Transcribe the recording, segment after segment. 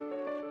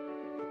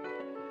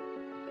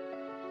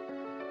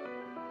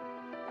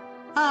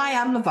Hi,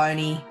 I'm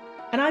Lavoni.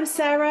 And I'm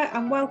Sarah,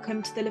 and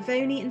welcome to the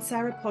Lavoni and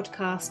Sarah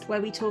podcast,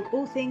 where we talk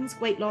all things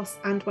weight loss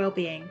and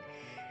well-being.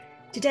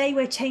 Today,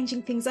 we're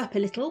changing things up a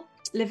little.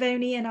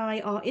 Lavoni and I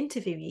are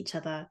interviewing each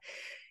other.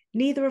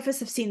 Neither of us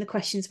have seen the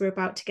questions we're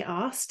about to get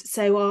asked,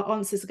 so our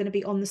answers are going to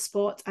be on the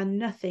spot and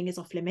nothing is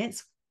off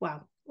limits.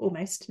 Well,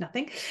 almost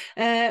nothing.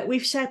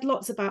 We've shared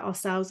lots about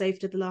ourselves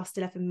over the last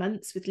 11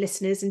 months with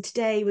listeners, and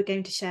today we're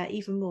going to share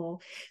even more.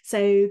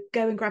 So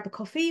go and grab a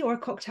coffee or a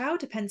cocktail,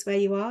 depends where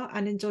you are,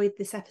 and enjoy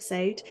this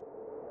episode.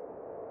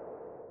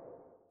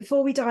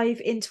 Before we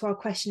dive into our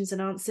questions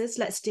and answers,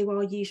 let's do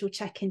our usual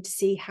check-in to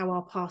see how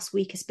our past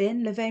week has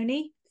been.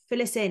 Lavoni,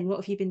 fill us in. What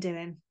have you been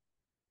doing?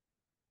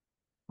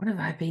 What have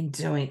I been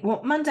doing?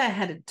 Well, Monday I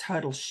had a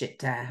total shit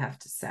day, I have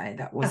to say.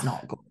 That was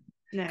not good.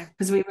 No.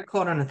 Because we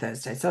record on a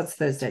Thursday. So it's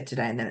Thursday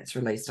today and then it's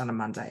released on a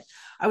Monday.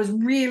 I was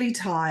really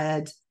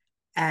tired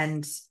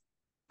and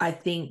I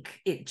think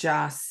it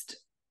just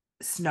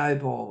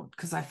snowballed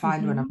because I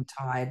find when I'm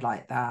tired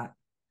like that,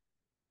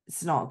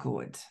 it's not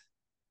good.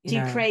 Do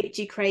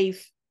you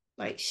crave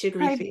like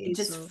sugary foods?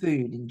 Just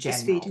food in general.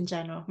 Just food in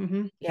general.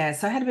 Mm-hmm. Yeah,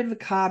 so I had a bit of a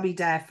carby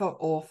day. I felt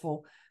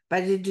awful,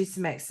 but I did do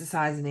some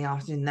exercise in the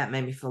afternoon. That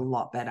made me feel a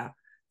lot better.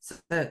 So,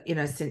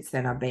 since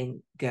then I've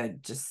been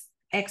good. Just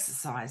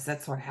exercise.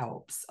 That's what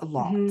helps a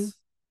lot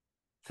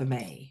for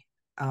me.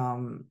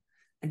 And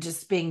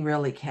just being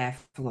really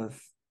careful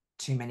of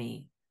too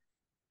many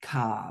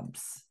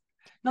carbs.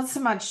 Not so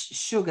much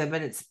sugar,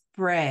 but it's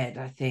bread,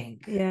 I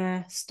think.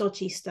 Yeah,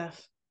 stodgy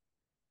stuff.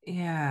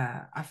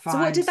 Yeah, I find. So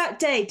what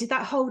did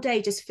that whole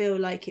day just feel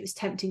like it was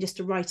tempting just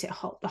to write it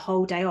the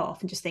whole day off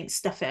and just think,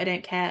 stuff it, I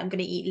don't care, I'm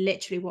going to eat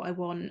literally what I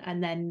want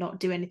and then not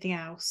do anything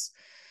else?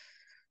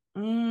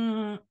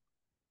 No.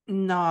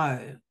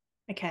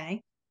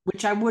 Okay.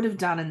 Which I would have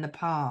done in the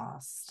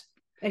past.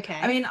 Okay.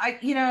 I mean,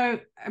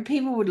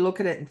 people would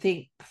look at it and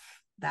think,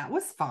 that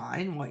was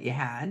fine, what you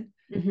had.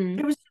 Mm-hmm.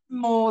 It was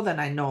more than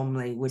I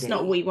normally would eat. It's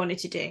not what you wanted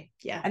to do.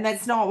 Yeah. And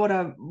that's not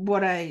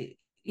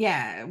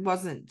it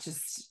wasn't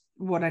just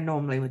what I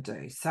normally would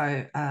do.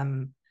 So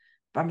I'm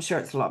sure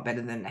it's a lot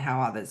better than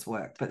how others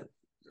work, but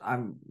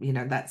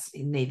that's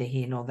neither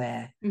here nor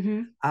there.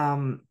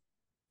 Mm-hmm.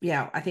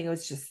 I think it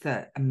was just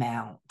the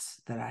amount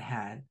that I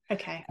had.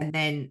 Okay. And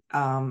then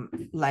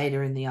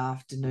later in the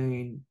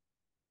afternoon,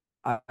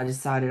 I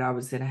decided I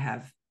was going to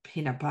have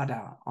peanut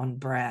butter on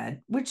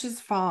bread, which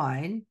is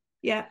fine.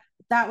 Yeah.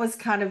 That was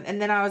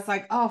and then I was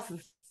like, oh, for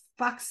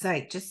fuck's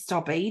sake, just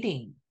stop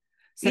eating.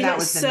 So You're that not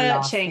was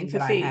searching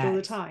for food all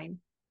the time.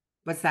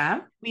 What's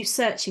that? We're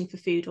searching for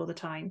food all the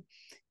time.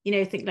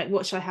 Think like,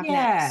 what should I have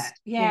next?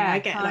 Yeah, I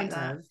get kind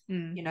like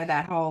that.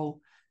 That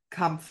whole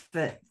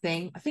comfort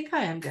thing. I think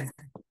I am going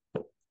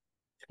to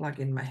plug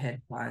in my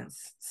headphones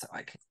so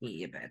I can hear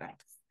you better.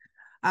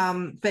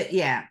 But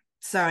yeah.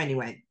 So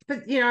anyway,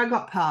 I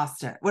got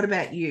past it. What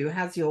about you?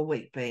 How's your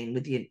week been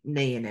with your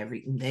knee and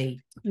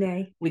everything?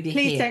 Knee. With your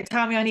Please hip? don't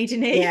tell me I need a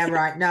knee. Yeah,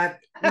 right. No,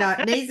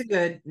 knees are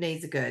good.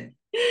 Knees are good.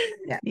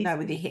 Yeah, no,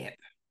 with your hip.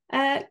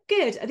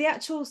 Good. The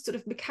actual sort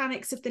of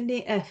mechanics of the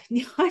knee.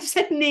 I've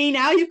said knee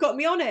now. You've got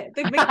me on it.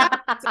 The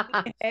mechanics of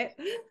the hip.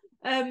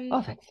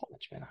 Oh, that's so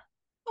much better.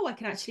 Oh, I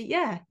can actually.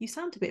 Yeah, you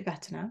sound a bit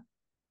better now.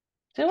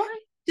 Do I?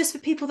 Just for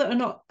people that are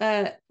not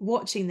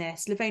watching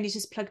this, Lavonia's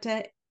just plugged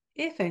her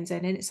earphones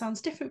in, and it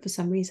sounds different for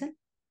some reason.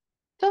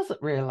 Does it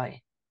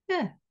really?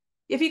 Yeah.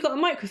 Have you got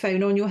a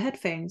microphone on your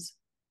headphones?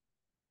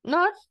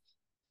 No.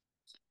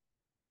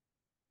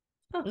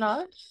 Oh.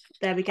 No.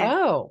 There we go.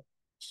 Oh.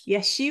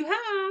 Yes, you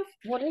have.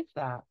 What is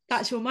that?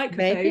 That's your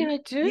microphone. Maybe I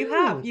do. You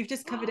have. You've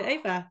just covered it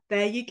over.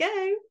 There you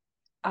go.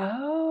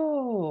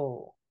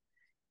 Oh.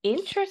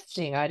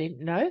 Interesting. I didn't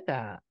know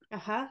that.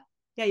 Uh-huh.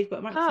 Yeah, you've got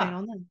a microphone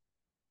on them.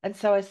 And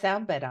so I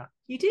sound better.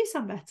 You do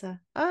sound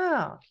better.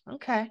 Oh,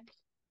 okay.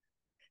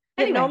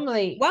 Anyway,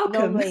 normally,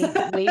 welcome.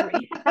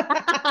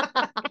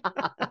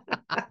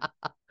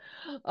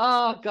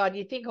 Oh God,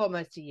 you think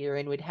almost a year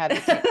in we'd have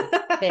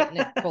a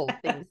technical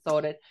thing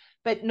sorted.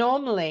 But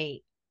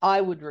normally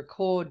I would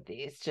record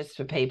this just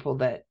for people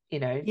that,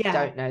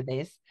 don't know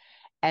this,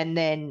 and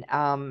then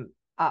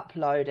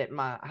upload it.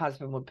 My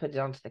husband would put it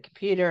onto the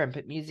computer and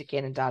put music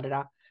in and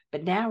da-da-da.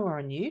 But now we're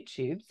on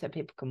YouTube so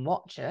people can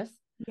watch us.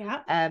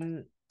 Yeah.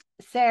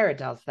 Sarah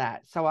does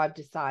that. So I've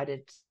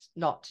decided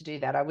not to do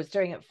that. I was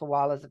doing it for a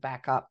while as a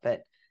backup,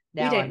 but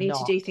now we don't need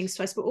to do things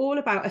twice. We're all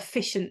about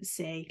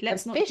efficiency.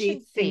 Let's not do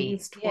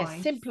things twice.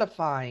 Yeah,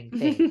 simplifying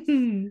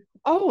things.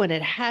 Oh, and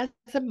it has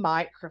a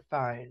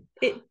microphone.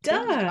 It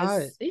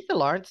does. These are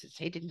Lawrence's.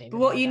 He didn't even. But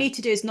what you need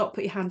to do is not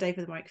put your hand over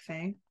the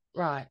microphone.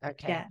 Right.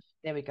 Okay. Yeah.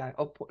 There we go.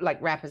 Or put,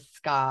 wrap a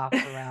scarf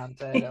around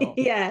it. Or,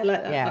 yeah,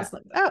 like that. Yeah. Like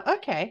that. Oh,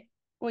 okay.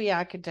 Well, yeah,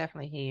 I could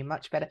definitely hear you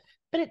much better.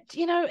 But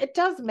it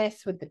does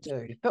mess with the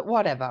dude. But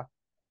whatever.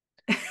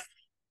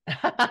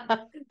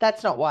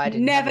 That's not why I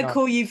didn't. Never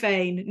call you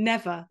vain.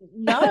 Never.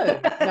 No,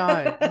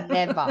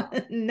 never.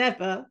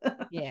 Never.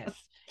 Yes.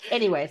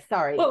 Anyway,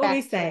 sorry. What were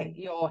we saying?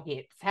 Your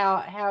hips.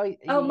 How?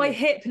 Oh, my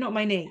hip, not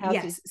my knee.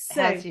 Yes.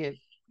 How's your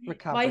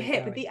recovery? My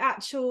hip, going? the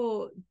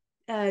actual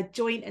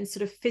joint and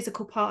sort of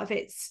physical part of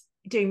it's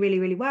doing really,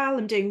 really well.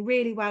 I'm doing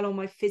really well on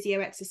my physio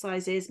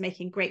exercises,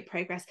 making great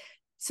progress.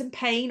 Some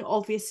pain,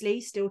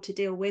 obviously, still to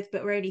deal with,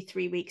 but we're only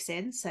 3 weeks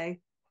in, so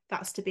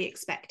that's to be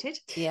expected.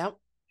 Yeah.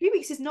 3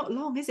 weeks is not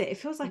long, is it? It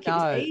feels like it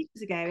was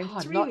ages ago, and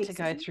God, 3 not weeks to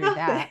go is through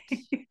that.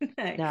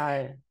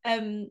 No.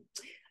 No.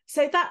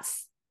 So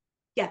that's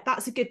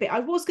a good bit. I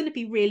was going to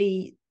be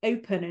really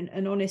open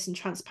and honest and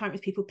transparent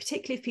with people,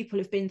 particularly if people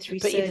have been through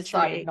But surgery. you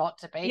decided not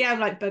to be. Yeah, I'm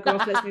like, bugger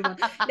off, let's move on.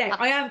 No,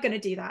 I am going to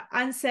do that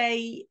and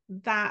say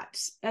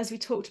that, as we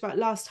talked about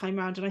last time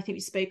round, and I think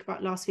we spoke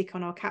about last week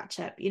on our catch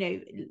up,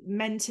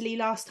 mentally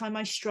last time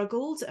I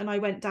struggled and I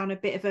went down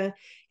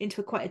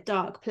into quite a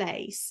dark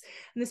place.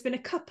 And there's been a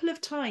couple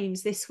of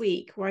times this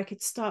week where I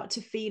could start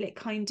to feel it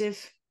kind of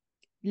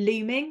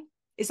looming.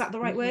 Is that the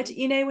right word?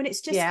 When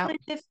it's just kind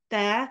of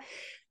there.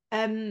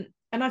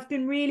 And I've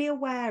been really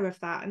aware of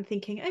that and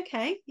thinking,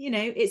 okay,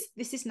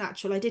 this is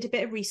natural. I did a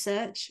bit of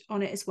research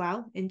on it as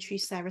well in true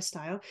Sarah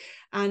style,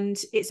 and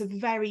it's a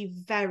very,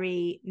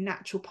 very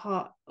natural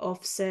part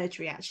of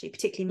surgery, actually,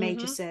 particularly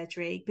major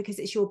surgery, because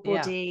it's your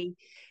body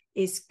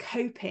is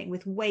coping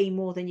with way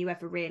more than you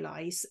ever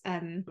realize.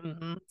 And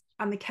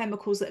the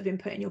chemicals that have been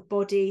put in your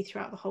body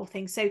throughout the whole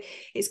thing. So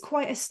it's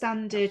quite a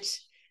standard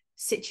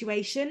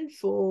situation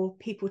for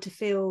people to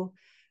feel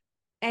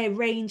a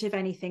range of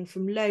anything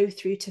from low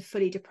through to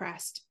fully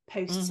depressed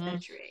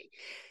post-surgery.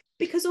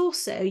 Because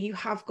also you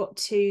have got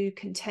to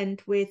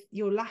contend with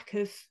your lack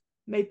of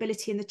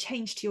mobility and the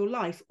change to your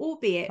life,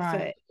 albeit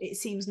for it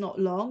seems not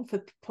long,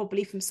 for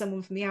probably from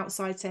someone from the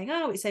outside saying,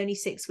 oh, it's only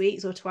 6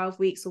 weeks or 12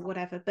 weeks or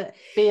whatever, but it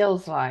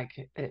feels like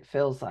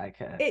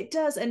it. It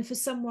does. And for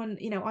someone,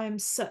 I am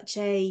such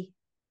a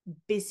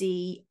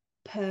busy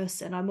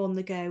person. I'm on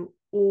the go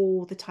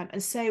all the time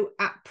and so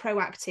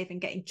proactive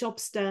and getting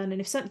jobs done, and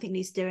if something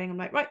needs doing, I'm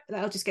like, right,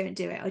 I'll just go and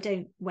do it. I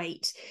don't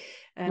wait.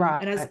 And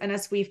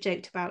as we've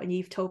joked about and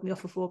you've told me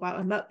off before about,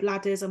 I'm up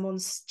ladders, I'm on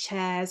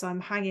chairs,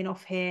 I'm hanging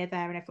off here,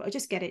 there and everywhere. I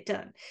just get it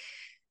done.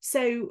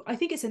 So I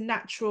think it's a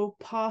natural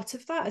part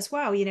of that as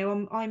well.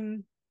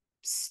 I'm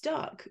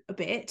stuck a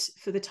bit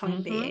for the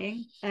time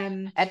being,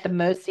 at the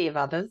mercy of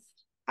others,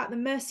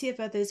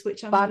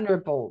 which I'm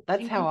vulnerable.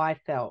 That's how I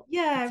felt.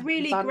 Yeah,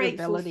 really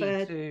grateful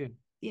for too.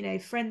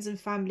 Friends and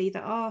family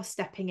that are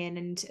stepping in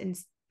and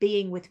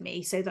being with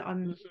me so that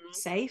I'm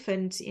safe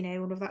and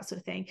all of that sort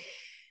of thing.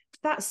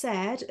 That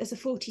said, as a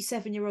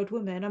 47-year-old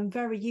woman, I'm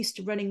very used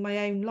to running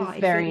my own life.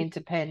 Very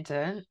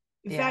independent.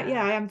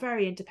 I am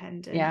very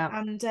independent.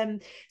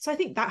 And so I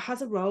think that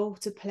has a role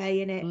to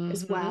play in it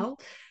as well.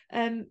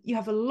 You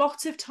have a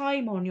lot of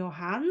time on your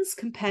hands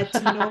compared to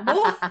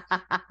normal.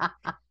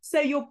 So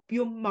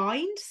your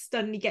mind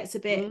suddenly gets a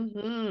bit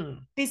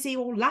busy,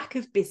 or lack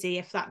of busy,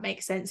 if that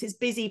makes sense. It's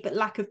busy but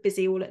lack of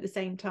busy all at the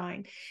same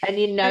time. And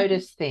you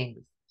notice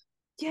things.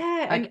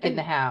 Yeah. Like in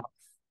the house.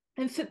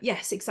 And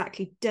yes,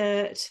 exactly.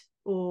 Dirt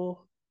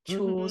or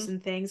chores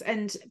and things.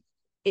 And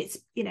it's,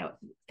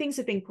 things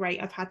have been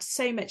great. I've had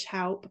so much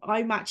help.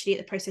 I'm actually at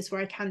the process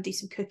where I can do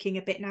some cooking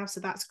a bit now, so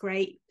that's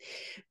great.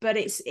 But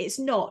it's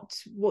not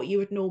what you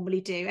would normally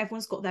do.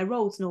 Everyone's got their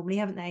roles normally,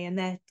 haven't they? And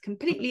they're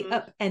completely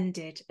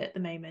upended at the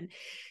moment.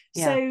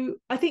 So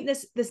I think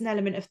there's an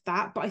element of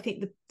that, but I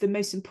think the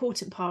most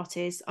important part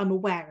is I'm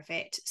aware of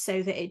it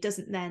so that it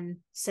doesn't then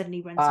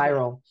suddenly run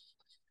viral.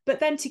 But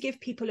then to give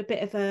people a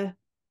bit of an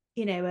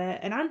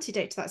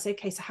antidote to that. So,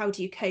 okay, so how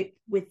do you cope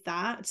with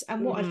that?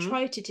 And what I've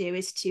tried to do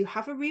is to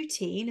have a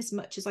routine as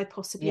much as I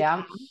possibly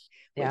can,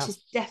 which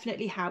has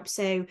definitely helped.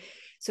 So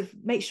sort of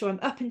make sure I'm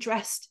up and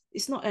dressed.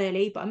 It's not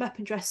early, but I'm up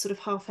and dressed sort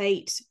of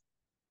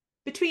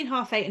between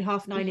 8:30 and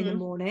 9:30 in the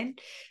morning.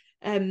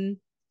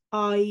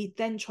 I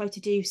then try to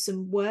do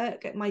some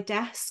work at my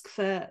desk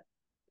for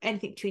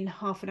anything between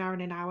half an hour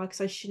and an hour,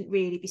 because I shouldn't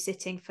really be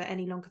sitting for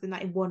any longer than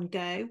that in one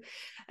go.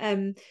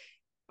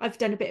 I've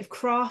done a bit of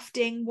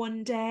crafting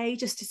one day,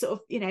 just to sort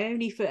of,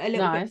 only for a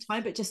little bit of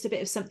time, but just a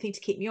bit of something to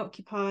keep me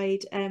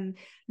occupied.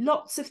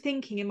 Lots of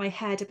thinking in my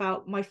head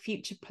about my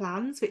future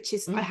plans, which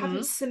is, I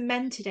haven't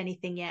cemented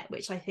anything yet,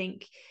 which I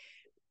think,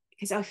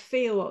 because I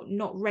feel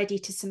not ready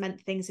to cement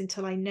things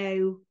until I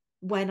know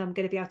when I'm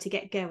going to be able to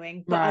get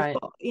going. But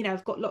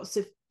I've got lots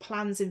of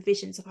plans and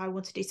visions of how I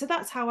want to do. So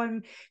that's how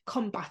I'm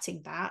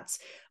combating that.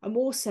 I'm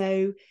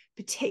also,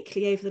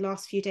 particularly over the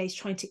last few days,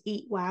 trying to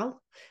eat well,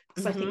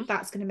 because I think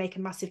that's going to make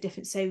a massive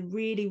difference. So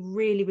really,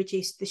 really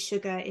reduced the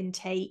sugar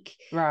intake.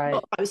 Not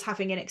that I was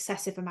having an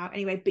excessive amount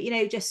anyway, but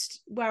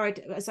just where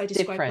as I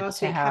described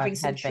last week, having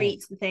some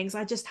treats and things,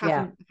 I just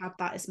haven't had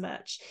that as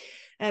much.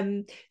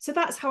 So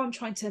that's how I'm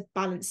trying to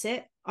balance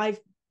it. I've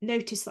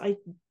noticed that I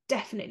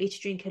definitely to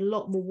drink a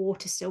lot more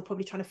water still,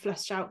 probably trying to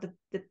flush out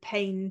the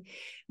pain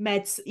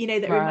meds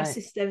that are in my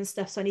system and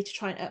stuff, so I need to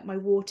try and up my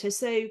water.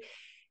 So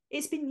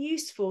it's been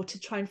useful to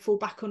try and fall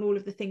back on all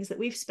of the things that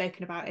we've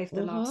spoken about over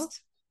the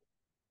last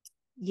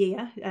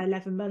year,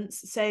 11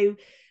 months. So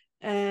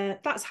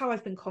that's how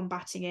I've been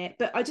combating it.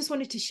 But I just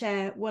wanted to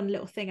share one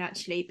little thing,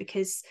 actually,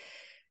 because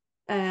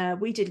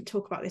we didn't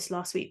talk about this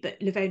last week,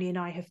 but Livonia and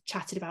I have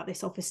chatted about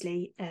this,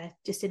 obviously,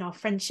 just in our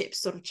friendship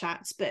sort of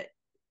chats. But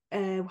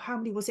how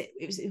many was it?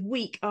 It was a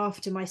week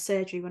after my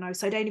surgery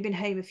so I'd only been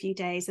home a few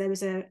days. There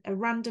was a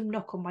random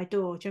knock on my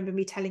door. Do you remember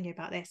me telling you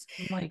about this?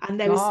 Oh my And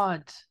there was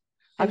God.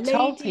 a I've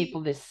told lady,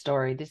 people this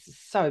story. This is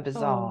so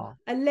bizarre.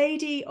 a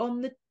lady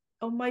on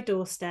my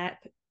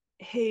doorstep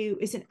who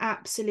is in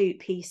absolute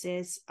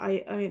pieces.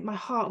 My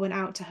heart went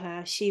out to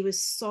her. She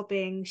was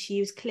sobbing. She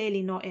was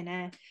clearly not in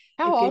a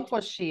How good old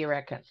was she, you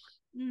reckon?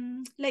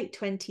 late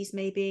 20s,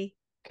 maybe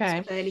Okay.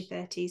 sort of early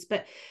 30s,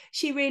 but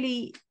she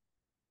really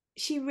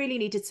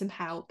needed some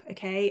help.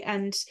 Okay.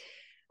 And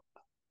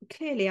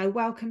clearly I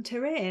welcomed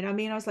her in. I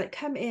mean, I was like,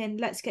 come in,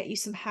 let's get you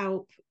some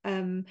help.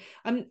 I'm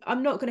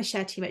not going to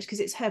share too much because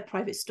it's her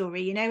private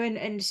story, you know,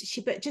 and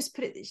she, but just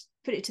put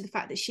it to the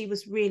fact that she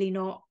was really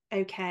not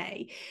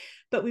okay.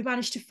 But we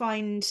managed to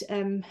find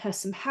her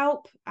some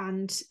help,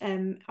 and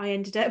I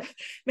ended up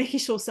making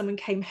sure someone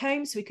came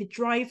home so we could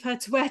drive her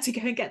to where to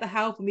go and get the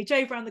help. And we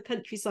drove around the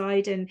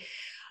countryside, and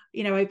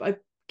you know, I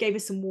gave her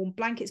some warm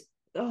blankets.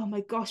 Oh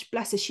my gosh,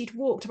 bless her. She'd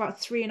walked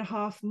about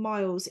 3.5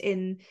 miles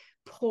in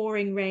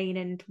pouring rain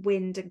and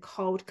wind and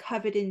cold,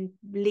 covered in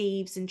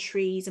leaves and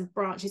trees and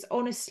branches.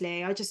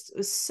 Honestly, I just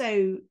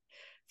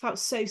felt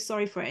so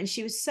sorry for it. And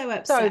she was so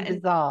upset. So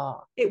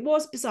bizarre. And it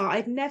was bizarre.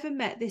 I'd never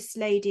met this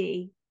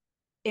lady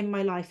in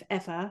my life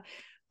ever.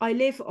 I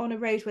live on a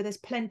road where there's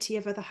plenty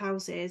of other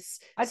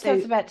houses. I was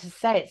just about to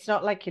say, it's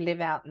not like you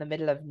live out in the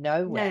middle of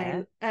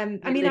nowhere. No, I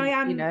You mean, live,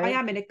 I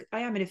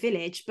am in a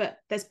village, but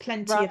there's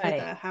plenty of right.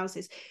 other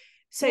houses.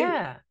 So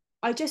Yeah.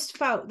 I just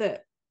felt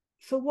that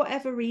for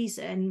whatever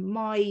reason,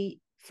 my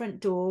front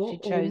door She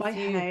or chose my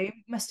you. home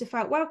must have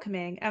felt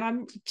welcoming. And I'm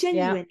Yeah.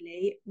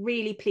 genuinely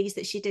really pleased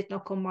that she did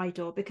knock on my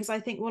door, because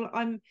I think, well,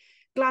 I'm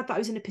glad that I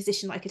was in a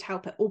position that I could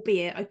help her,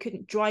 albeit I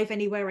couldn't drive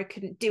anywhere, I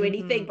couldn't do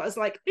anything, but I was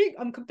like,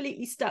 I'm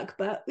completely stuck.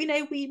 But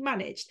we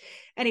managed.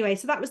 Anyway,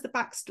 so that was the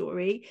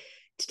backstory.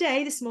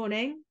 Today, this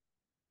morning,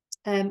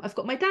 I've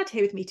got my dad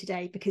here with me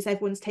today because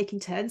everyone's taking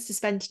turns to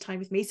spend time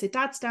with me. So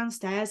dad's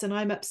downstairs and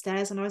I'm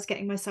upstairs, and I was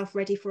getting myself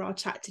ready for our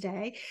chat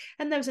today.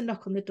 And there was a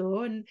knock on the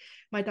door, and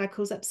my dad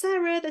calls up,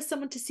 Sarah, there's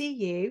someone to see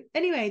you.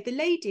 Anyway, the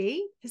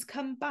lady has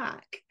come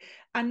back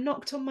and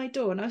knocked on my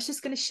door. And I was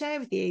just going to share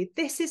with you,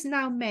 this has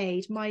now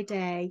made my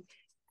day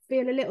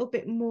feel a little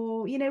bit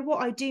more, you know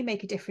what, I do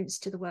make a difference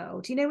to the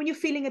world. You know, when you're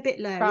feeling a bit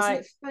low, isn't Right.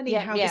 it funny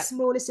Yeah. how the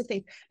smallest of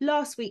things,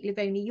 last week,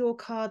 Livonia, your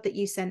card that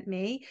you sent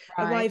me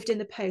Right. arrived in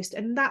the post,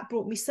 and that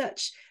brought me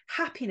such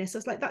happiness. I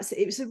was like,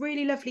 it was a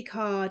really lovely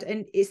card,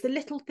 and it's the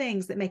little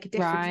things that make a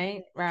difference.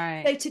 Right.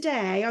 Right. So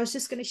today I was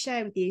just going to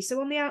share with you, so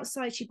on the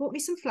outside she bought me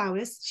some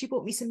flowers, she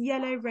bought me some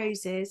yellow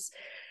roses,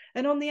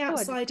 and on the Oh, I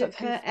just outside of got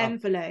her goosebumps.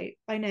 envelope,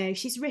 I know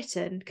she's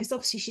written, because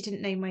obviously she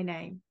didn't know my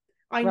name,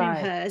 I knew Right.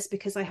 hers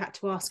because I had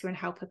to ask her and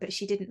help her, but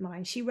she didn't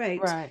mind. She wrote,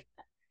 Right.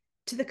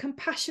 to the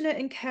compassionate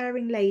and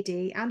caring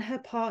lady and her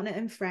partner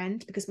and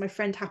friend, because my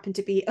friend happened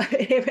to be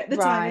here at the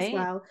time as Right.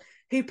 well,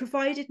 who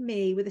provided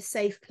me with a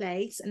safe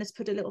place, and has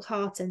put a little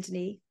heart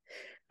underneath.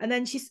 And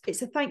then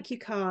it's a thank you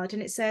card,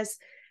 and it says,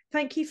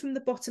 thank you from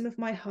the bottom of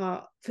my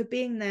heart for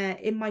being there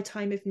in my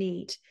time of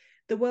need.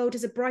 The world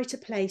is a brighter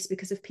place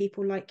because of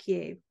people like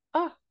you.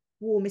 Oh,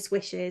 Warmest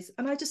wishes.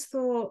 And I just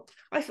thought,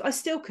 I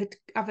still could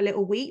have a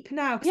little weep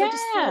now, because I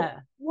just thought, yeah.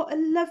 what a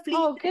lovely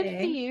Oh, good for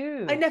thing.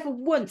 I you. never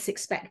once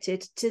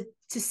expected to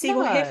see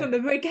or hear No. from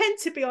her again,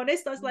 to be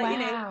honest. I was like,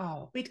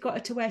 Wow. we'd got her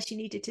to where she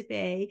needed to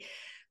be.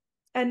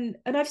 And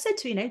I've said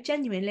to her,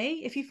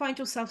 genuinely, if you find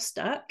yourself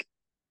stuck,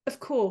 of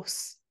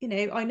course, I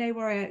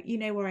know you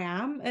know where I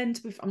am. And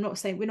I'm not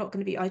saying we're not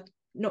going to be, I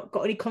not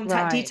got any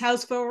contact Right.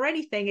 details for or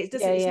anything. Yeah. It's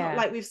not Yeah.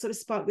 like we've sort of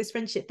sparked this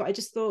friendship, but I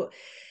just thought,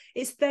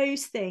 it's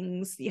those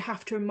things that you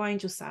have to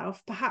remind yourself,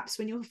 perhaps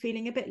when you're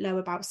feeling a bit low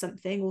about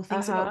something, or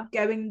things are Uh-huh. not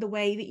going the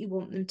way that you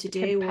want them to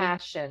The do, or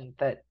compassion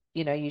that,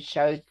 you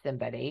showed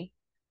somebody.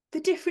 the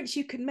difference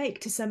you can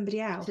make to somebody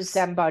To else.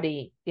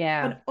 somebody.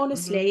 Yeah. And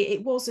honestly,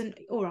 it wasn't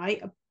all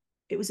right.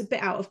 It was a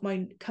bit out of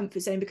my comfort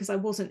zone, because I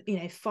wasn't,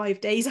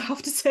 5 days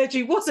after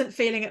surgery, wasn't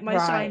feeling at my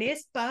Right.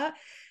 shiniest, but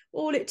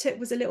all it took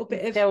was a little You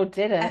bit of still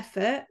did it.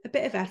 effort, She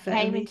and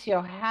came into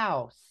your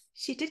house.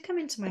 she did come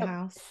into my So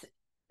house.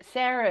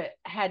 Sarah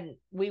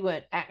we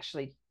weren't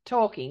actually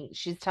talking.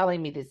 She's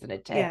telling me this in a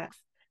Yeah.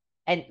 text.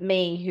 And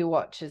me, who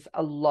watches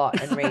a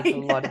lot and reads a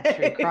lot of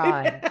true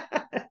crime,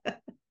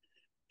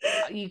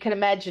 you can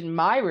imagine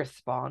my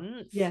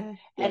response. Yeah.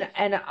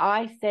 And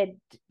I said,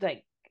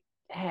 like,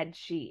 had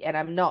she, and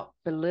I'm not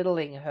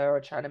belittling her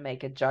or trying to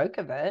make a joke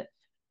of it,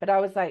 but I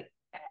was like,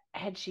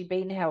 had she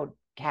been held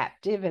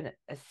captive and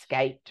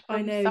escaped I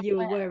from know you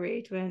were somewhere,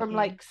 worried, weren't from you?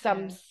 like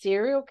some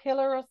serial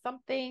killer or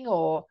something,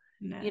 or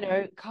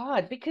No.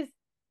 God, because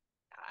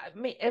I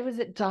mean, was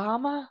it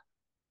Dahmer?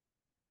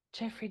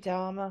 Jeffrey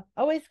Dahmer.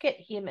 I always get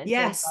him and Ted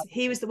Yes, Bundy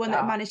he was the mixed one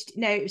that up. managed.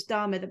 No, it was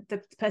Dharma,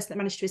 the person that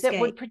managed to That escape.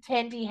 would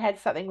pretend he had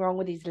something wrong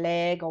with his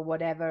leg or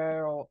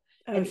whatever,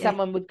 and Yeah.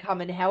 someone would come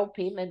and help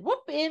him, and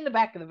whoop, in the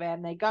back of the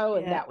van they go,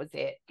 and that was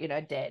it,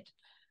 dead.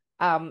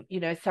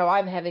 So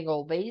I'm having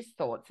all these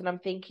thoughts, and I'm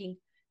thinking,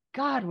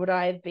 God, would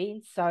I have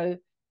been so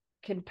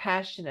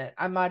compassionate?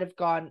 I might have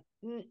gone,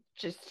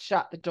 just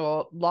shut the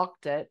door,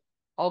 locked it,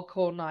 I'll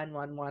call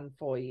 911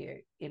 for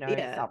you,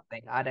 Yeah.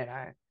 something. I don't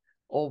know.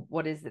 Or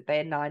what is it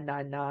there?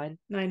 999.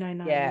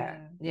 999, Yeah.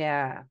 yeah.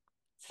 Yeah.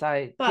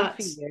 So good for But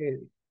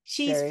you.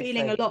 she's feeling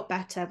a Seriously. lot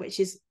better, which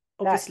is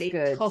That's obviously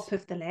good. top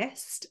of the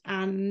list.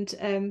 And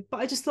but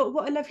I just thought,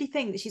 what a lovely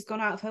thing that she's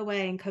gone out of her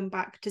way and come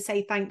back to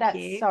say thank That's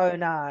you. so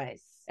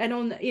nice. And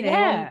on, on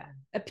Yeah.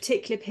 a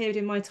particular period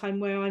in my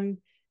time where I'm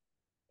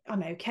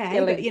okay,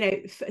 but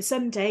Feeling.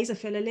 some days I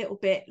feel a little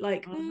bit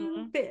like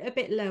Mm-hmm. a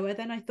bit lower.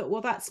 Then I thought,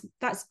 well,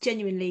 that's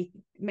genuinely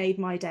made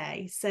my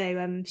day. So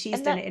she's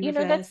And done that, it in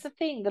that's reverse. the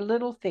thing, the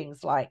little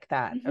things like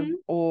that, Mm-hmm.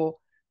 or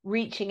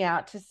reaching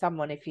out to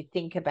someone if you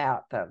think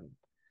about them.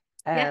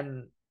 Yeah,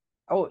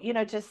 Or,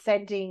 just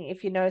sending,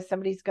 if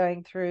somebody's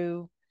going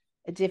through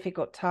a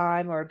difficult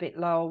time or a bit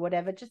low or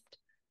whatever, just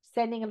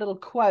sending a little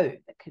quote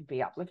that could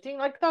be uplifting,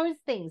 like those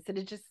things that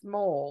are just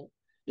small.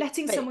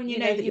 letting But, someone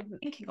that you're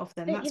thinking of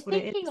them. that you're That's what it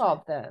is, thinking isn't of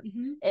it? them.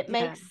 Mm-hmm. It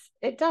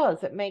Yeah.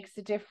 it makes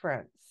a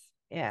difference.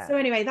 Yeah. So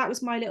anyway, that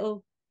was my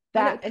little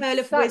That pearl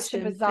it's of such a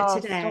wisdom for bizarre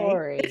today.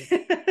 story.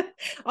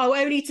 Oh,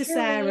 It only to truly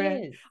Sarah.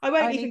 is. I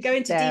won't Only even go to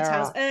into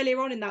details. Sarah. Earlier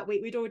on in that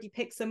week, we'd already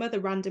picked some other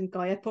random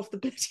guy up off the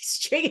bloody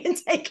street and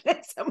taken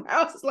it somewhere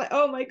else. It's like,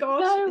 oh my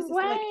gosh, No this is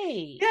like,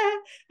 way. yeah.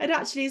 And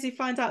actually, as he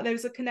finds out there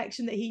was a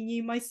connection that he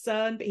knew my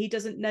son, but he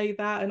doesn't know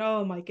that. And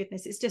oh my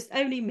goodness, it's just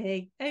only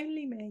me.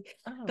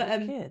 Oh, But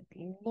good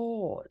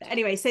Lord.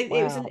 anyway, so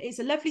Wow. it's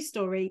a lovely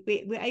story.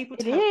 We're able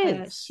to It help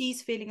her. is.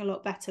 She's feeling a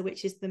lot better,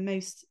 which is the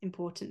most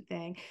important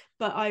thing.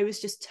 But I was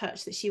just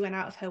touched that she went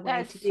out of her way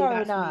That's to do so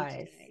that for me nice.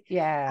 today.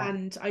 Yeah.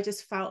 And I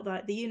just felt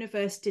that the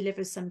universe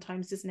delivers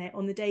sometimes, doesn't it?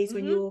 On the days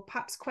when Mm-hmm. you're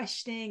perhaps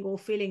questioning or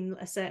feeling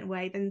a certain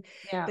way, then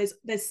Yeah.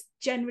 there's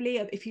generally,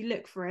 if you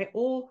look for it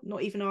or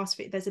not even ask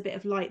for it, there's a bit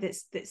of light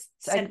that's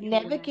So sent your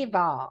never way. give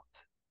up.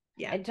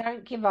 Yeah. And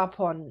don't give up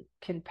on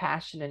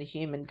compassion and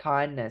human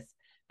kindness,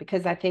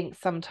 because I think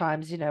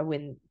sometimes,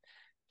 when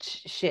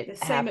shit There's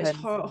so much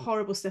happens.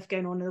 horrible stuff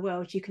going on in the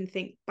world. You can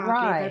think badly of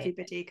Right.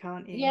 everybody,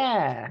 can't you?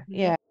 Yeah. Mhm.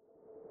 Yeah.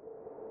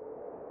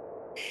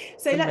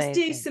 So It's let's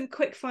do amazing. some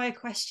quick fire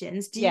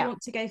questions. Do you Yeah.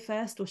 want to go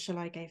first or shall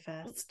I go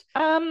first?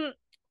 Um,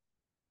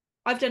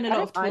 I've done a I lot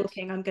don't of mind.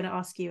 talking. I'm going to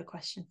ask you a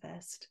question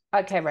first.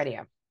 Okay,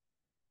 radio.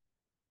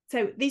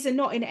 So these are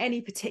not in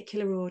any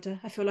particular order.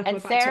 I feel like I'm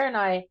And about to. Sarah and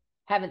I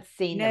haven't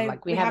seen them, No,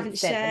 like we we haven't haven't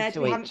sent them shared,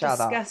 to we haven't each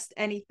other. discussed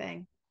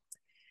anything.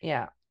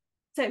 Yeah.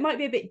 So it might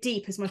be a bit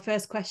deep as my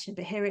first question,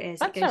 but here it is. It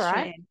That's goes all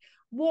straight right. in.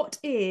 What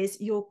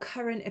is your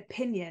current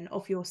opinion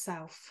of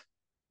yourself?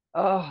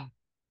 Oh,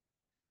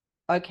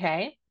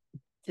 okay.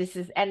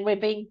 And we're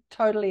being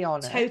totally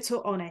honest.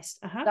 Total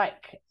honest.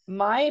 Like,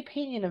 my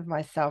opinion of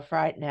myself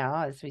right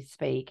now, as we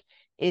speak,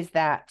 is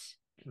that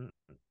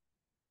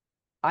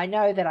I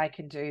know that I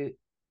can do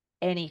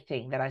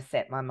anything that I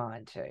set my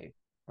mind to,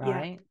 Yeah.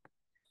 right?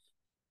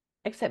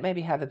 Except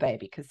maybe have a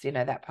baby, because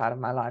that part of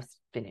my life's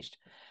finished.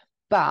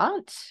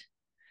 But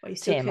Well, you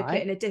still could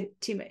TMI, in a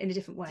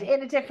different way.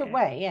 in a different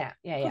way, yeah,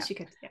 Of course you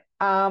could.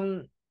 Yeah.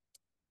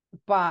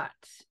 But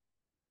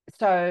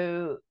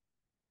so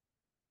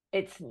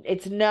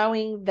it's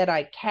knowing that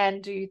I can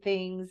do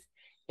things.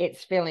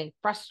 It's feeling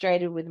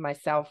frustrated with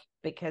myself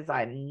because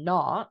I'm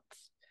not.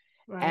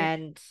 Right.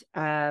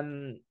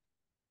 And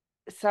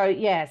so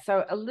yeah,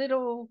 so a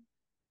little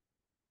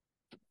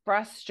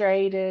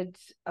frustrated,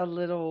 a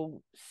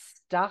little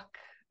stuck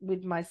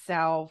with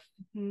myself.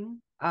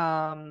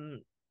 Mm-hmm.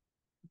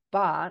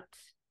 But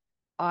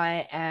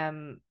I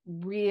am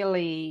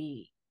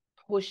really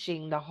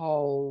pushing the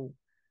whole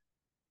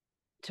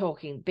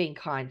being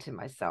kind to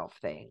myself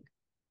thing.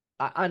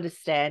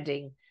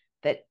 Understanding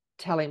that,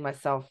 telling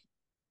myself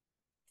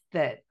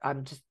that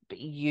I'm just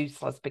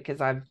useless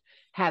because I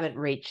haven't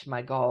reached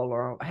my goal,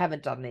 or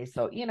haven't done this,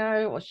 or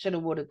or shoulda,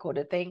 woulda,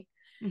 coulda thing.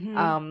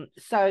 Mm-hmm.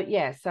 So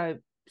yeah,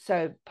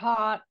 so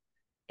part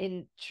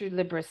in true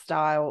Libra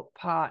style,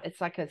 part it's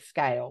like a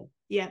scale.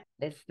 Yeah.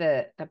 There's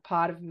the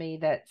part of me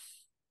that's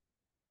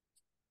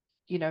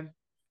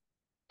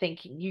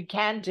thinking you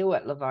can do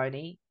it,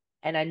 Lavoni,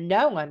 and I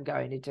know I'm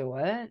going to do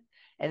it.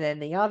 And then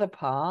the other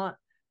part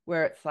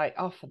where it's like,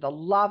 oh, for the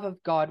love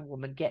of God,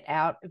 woman, get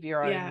out of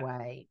your own Yeah.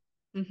 way.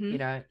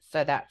 Mm-hmm.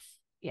 So that's,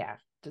 yeah.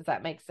 Does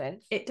that make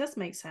sense? It does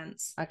make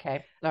sense.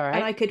 Okay. All right.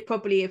 And I could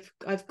probably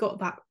I've got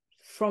that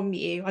from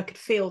you. I could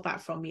feel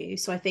that from you.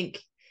 So I think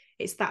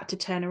it's that to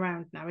turn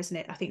around now, isn't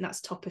it? I think that's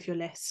top of your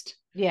list.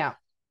 Yeah.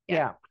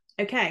 Yeah.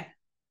 Okay.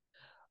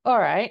 All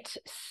right.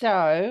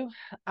 So,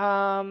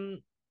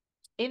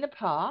 in the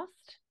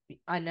past,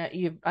 I know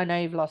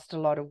you've lost a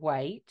lot of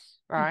weight,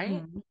 right?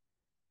 Mm-hmm.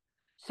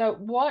 So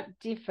what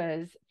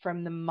differs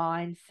from the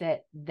mindset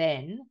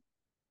then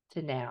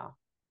to now?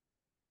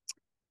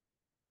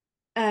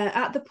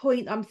 At the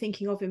point I'm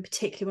thinking of in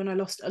particular, when I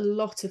lost a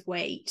lot of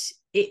weight,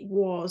 it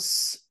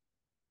was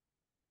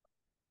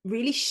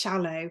really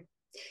shallow.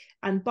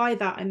 And by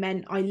that, I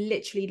meant I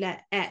literally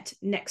ate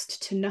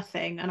next to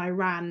nothing, and I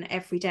ran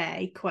every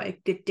day, quite a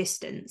good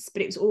distance.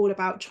 But it was all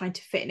about trying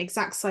to fit an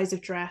exact size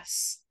of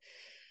dress,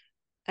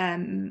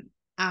 and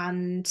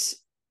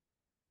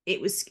it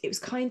was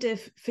kind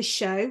of for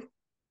show.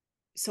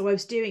 So I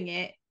was doing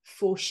it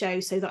for show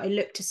so that I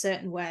looked a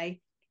certain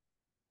way.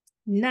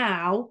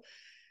 Now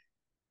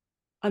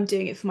I'm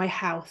doing it for my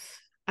health.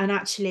 And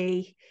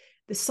actually,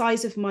 the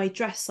size of my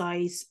dress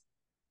size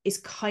is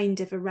kind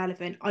of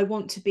irrelevant. I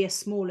want to be a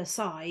smaller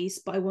size,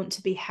 but I want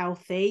to be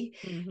healthy.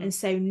 Mm-hmm. And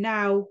so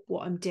now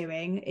what I'm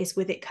doing is,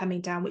 with it coming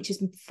down, which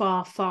is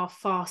far, far,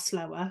 far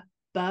slower,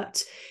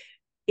 but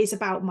is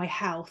about my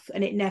health,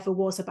 and it never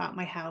was about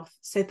my health.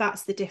 So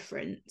that's the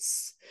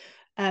difference.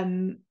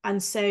 And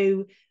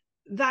so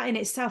that in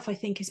itself, I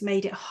think, has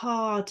made it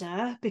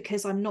harder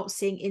because I'm not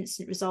seeing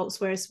instant results.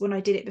 Whereas when I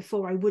did it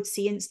before, I would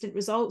see instant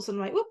results. And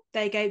I'm like, oh,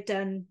 there you go,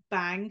 done,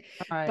 bang.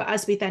 Right. But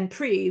as we then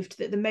proved,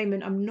 that the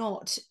moment I'm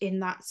not in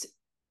that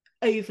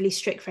overly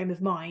strict frame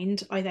of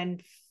mind, I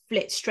then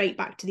flit straight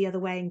back to the other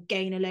way and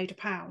gain a load of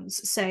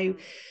pounds. So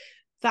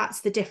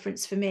that's the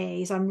difference for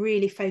me, is I'm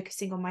really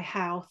focusing on my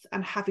health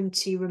and having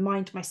to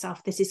remind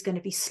myself this is going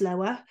to be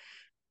slower,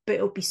 but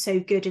it'll be so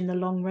good in the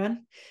long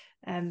run.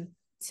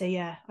 So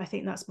yeah, I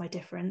think that's my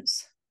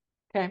difference.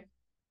 Okay,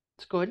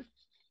 it's good.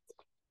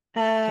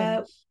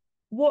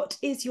 What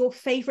is your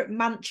favorite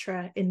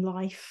mantra in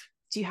life?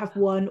 Do you have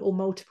one or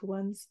multiple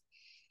ones?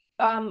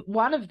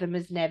 One of them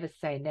is never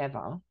say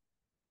never.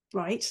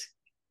 Right.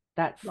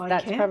 That's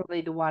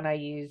probably the one I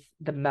use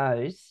the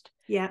most.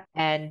 Yeah.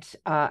 And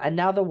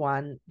another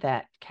one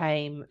that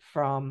came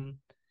from,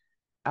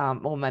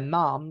 my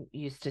mum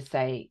used to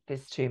say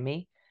this to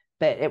me,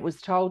 but it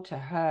was told to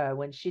her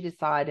when she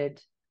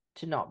decided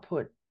to not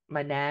put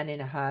my nan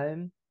in a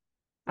home,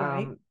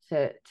 right.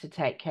 to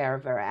take care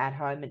of her at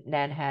home. And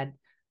nan had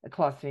a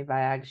colostomy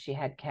bag, she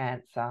had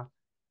cancer,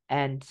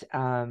 and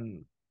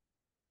and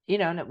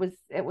it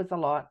was a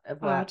lot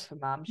of work for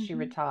mum. She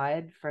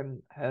retired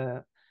from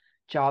her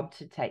job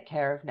to take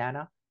care of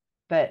Nana,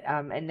 but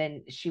and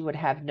then she would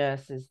have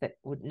nurses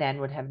Nan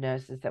would have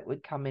nurses that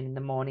would come in the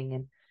morning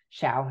and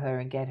shower her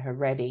and get her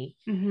ready.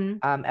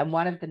 And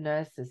one of the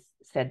nurses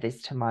said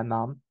this to my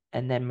mum,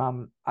 and then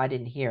mum, I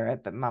didn't hear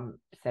it, but mum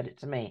said it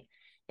to me,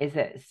 is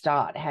that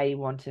start how you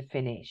want to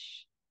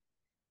finish.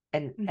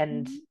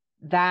 And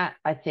that,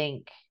 I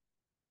think,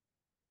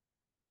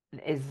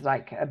 is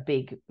like a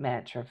big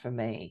mantra for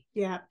me.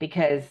 Yeah.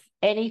 Because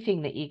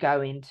anything that you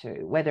go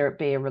into, whether it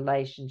be a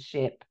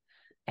relationship,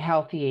 a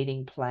healthy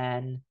eating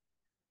plan,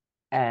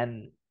 a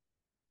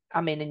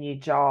new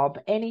job,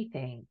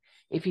 anything,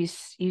 if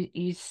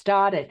you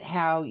start it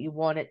how you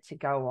want it to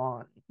go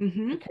on.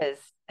 Because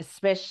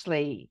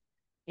especially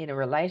in a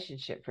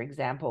relationship, for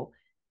example,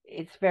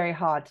 it's very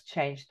hard to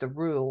change the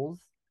rules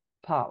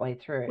partway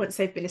through. Once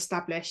they've been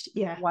established.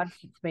 Yeah. Once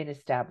it's been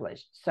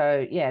established.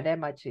 So yeah, they're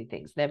my two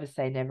things. Never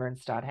say never and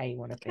start how you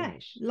want to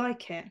finish.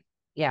 Like it.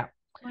 Yeah.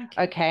 Like it.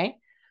 Okay.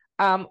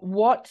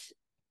 What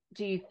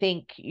do you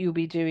think you'll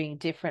be doing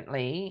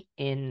differently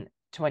in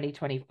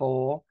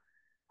 2024,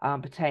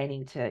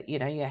 pertaining to,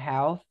 your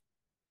health,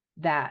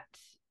 that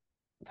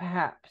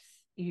perhaps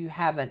you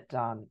haven't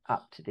done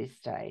up to this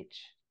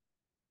stage?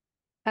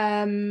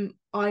 I'm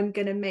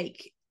going to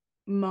make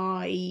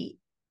my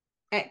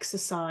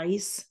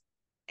exercise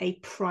a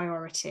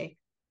priority.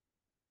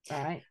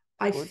 Right.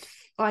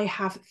 I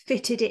have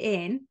fitted it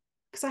in,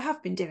 because I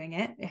have been doing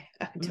it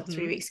up until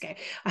 3 weeks ago.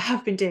 I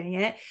have been doing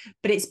it,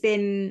 but it's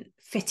been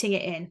fitting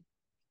it in,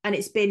 and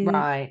it's been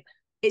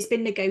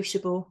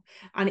negotiable,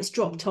 and it's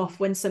dropped off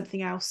when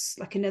something else,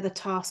 like another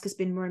task, has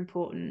been more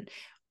important,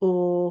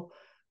 or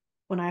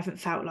when I haven't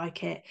felt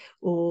like it,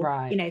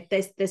 or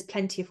there's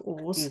plenty of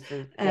ors.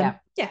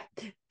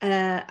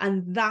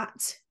 And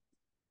that,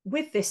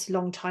 with this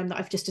long time that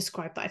I've just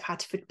described that I've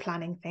had for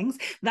planning things,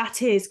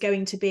 that is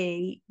going to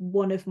be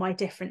one of my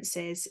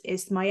differences,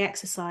 is my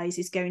exercise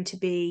is going to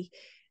be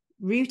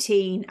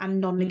routine and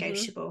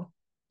non-negotiable.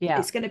 Yeah.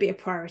 It's going to be a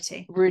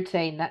priority.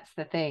 Routine, that's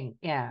the thing.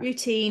 Yeah.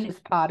 Routine. It's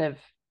part of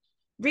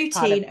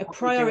a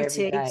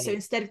priority. So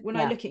instead of when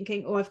I look at it and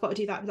think, oh, I've got to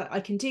do that, I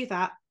can do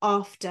that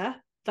after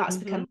that's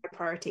become my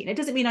priority. And it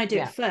doesn't mean I do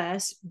it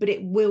first, but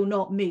it will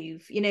not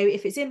move.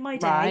 If it's in my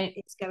day,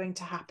 it's going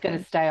to happen. It's going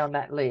to stay on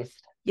that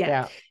list.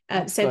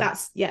 So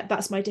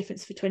that's my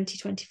difference for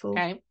 2024.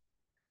 Okay.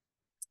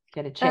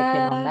 Going to check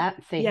in on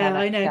that, see how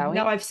that's going.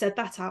 Now I've said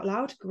that out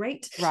loud.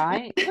 Great.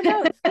 Right. Well,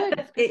 no, it's good.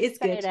 It's good it is to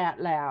say good. It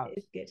out loud.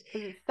 It's good.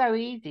 Because it's so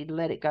easy to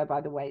let it go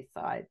by the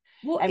wayside.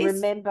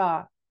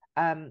 Remember,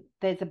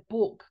 there's a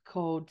book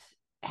called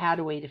How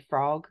to Eat a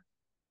Frog,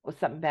 or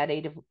something about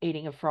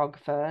eating a frog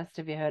first.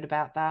 Have you heard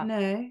about that?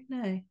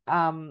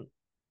 No.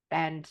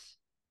 And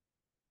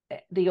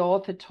the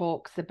author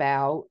talks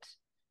about,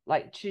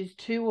 like, choose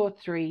 2 or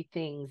 3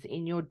 things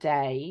in your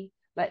day,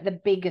 like the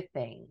bigger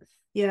things,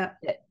 that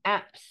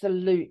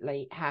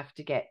absolutely have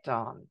to get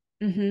done.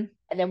 And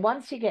then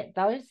once you get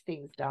those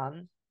things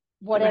done,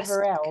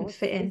 whatever else can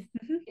fit in.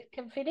 It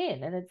can fit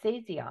in, and it's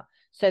easier.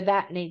 So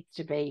that needs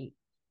to be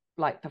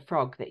like the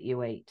frog that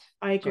you eat.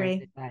 I agree. During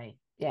the day.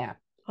 Yeah,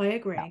 I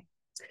agree.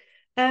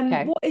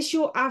 What is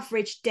your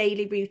average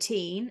daily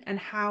routine, and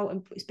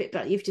how, it's a bit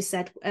like you've just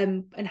said,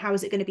 and how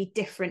is it going to be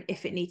different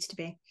if it needs to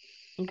be?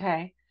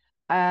 Okay.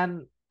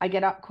 I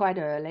get up quite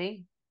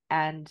early,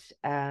 and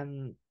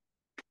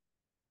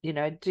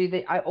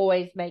I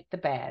always make the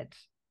bed.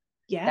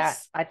 That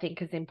Yes. I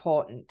think is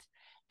important.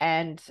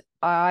 And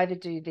I either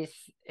do this,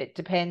 it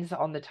depends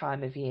on the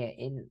time of year.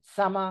 In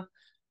summer,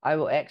 I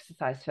will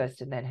exercise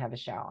first and then have a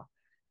shower.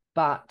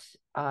 But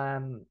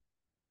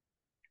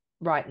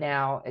right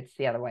now it's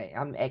the other way.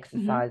 I'm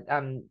exercise.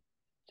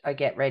 I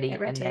get ready, Get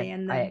ready and then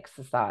and I then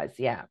exercise.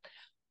 Yeah.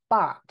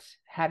 But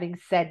having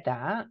said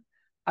that,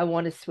 I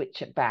want to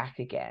switch it back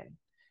again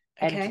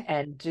okay.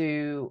 and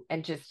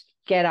just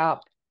get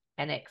up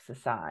and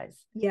exercise,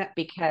 Yeah.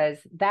 because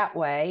that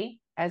way,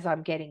 as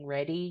I'm getting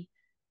ready,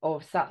 or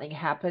if something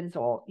happens,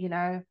 or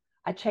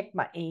I check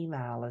my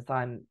email as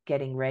I'm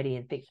getting ready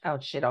and think, oh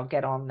shit, I'll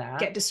get on that.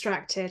 Get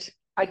distracted.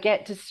 I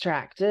get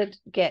distracted,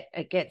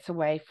 it gets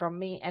away from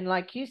me. And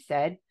like you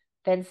said,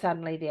 then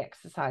suddenly the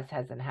exercise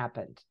hasn't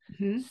happened.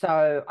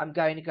 So I'm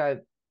going to go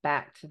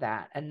back to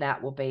that, and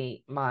that will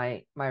be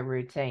my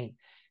routine.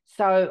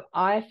 So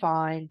I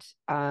find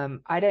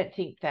I don't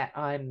think that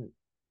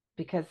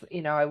because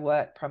I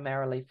work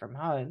primarily from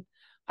home,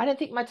 I don't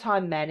think my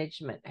time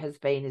management has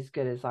been as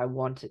good as I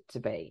want it to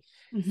be.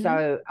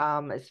 So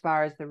as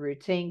far as the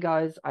routine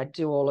goes, I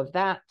do all of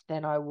that.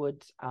 Then I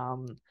would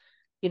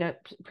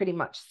pretty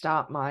much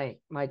start my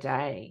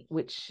day,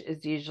 which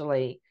is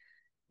usually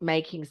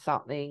making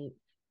something,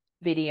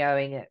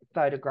 videoing it,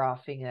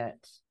 photographing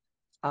it,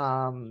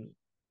 and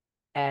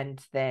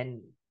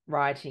then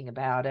writing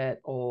about it,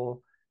 or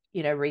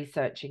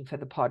researching for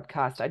the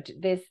podcast.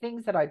 There's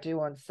things that I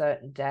do on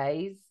certain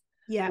days,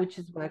 which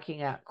is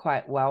working out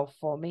quite well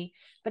for me,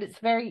 but it's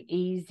very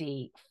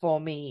easy for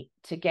me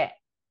to get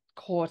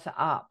caught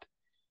up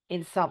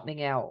in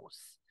something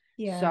else.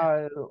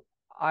 So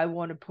I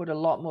want to put a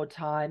lot more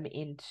time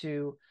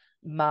into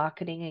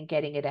marketing and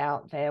getting it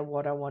out there,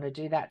 what I want to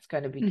do. That's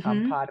going to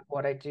become part of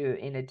what I do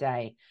in a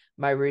day,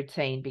 my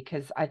routine,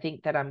 because I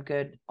think that I'm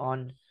good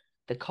on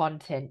the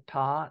content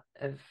part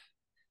of,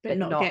 but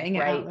not not getting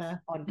it out great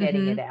there. on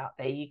getting it out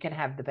there. You can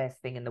have the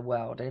best thing in the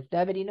world, and if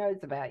nobody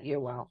knows about you,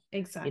 well,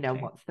 Exactly.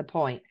 what's the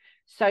point?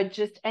 So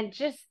just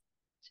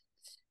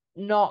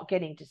not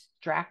getting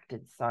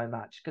distracted so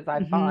much, because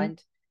I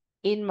find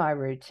in my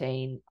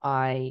routine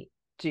I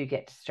do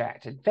get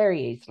distracted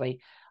very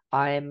easily.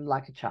 I am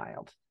like a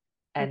child,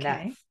 and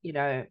that's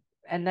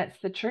and that's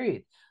the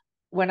truth.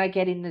 When I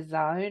get in the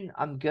zone,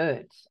 I'm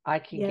good. I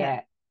can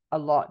get a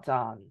lot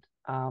done.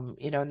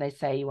 And they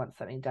say you want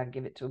something done,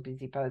 give it to a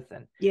busy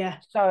person.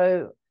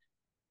 So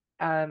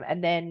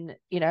and then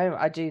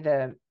I do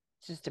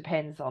just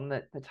depends on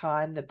the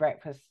time, the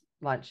breakfast,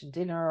 lunch and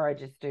dinner, or I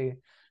just do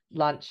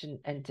lunch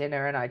and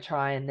dinner, and I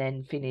try and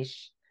then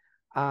finish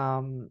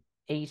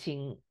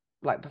eating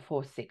like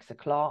before 6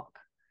 o'clock.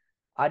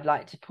 I'd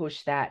like to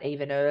push that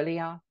even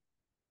earlier,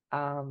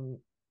 and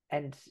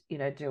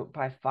do it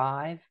by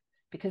 5,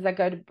 because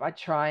I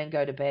try and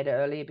go to bed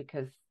earlier,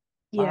 because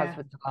my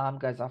husband's alarm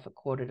goes off at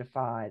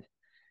 4:45.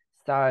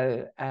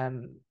 So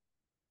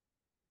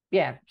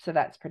so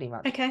that's pretty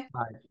much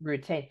my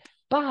routine.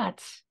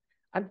 But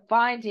I'm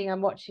finding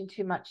I'm watching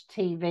too much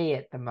TV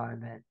at the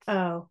moment.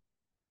 Oh.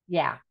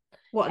 Yeah.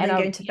 What, and then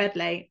going to bed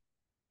late?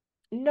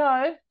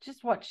 No,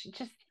 just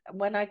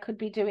when I could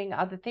be doing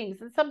other things.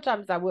 And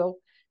sometimes I will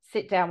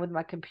sit down with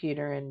my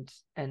computer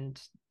and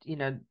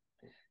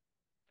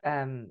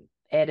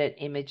edit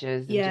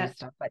images and do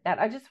stuff like that.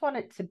 I just want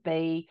it to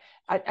be,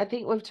 I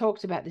think we've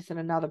talked about this in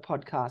another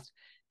podcast.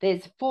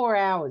 There's 4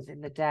 hours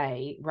in the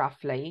day,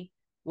 roughly,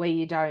 where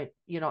you're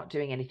not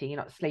doing anything. You're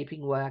not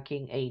sleeping,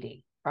 working,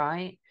 eating,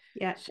 right?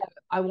 So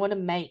I want to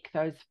make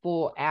those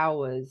 4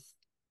 hours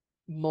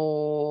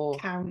more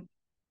count.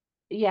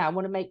 I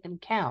want to make them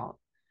count.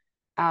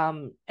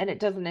 And it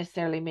doesn't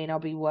necessarily mean I'll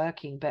be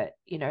working, but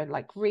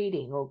like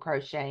reading or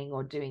crocheting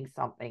or doing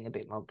something a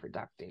bit more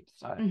productive.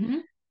 So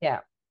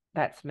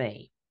that's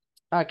me.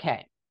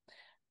 Okay.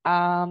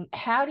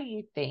 How do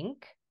you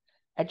think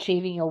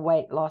achieving your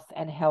weight loss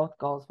and health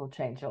goals will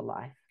change your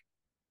life?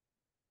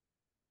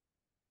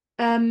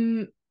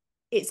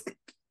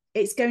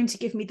 It's going to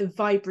give me the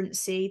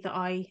vibrancy that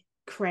I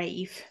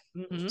crave.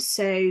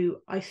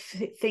 So I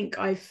think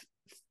I've,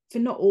 for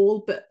not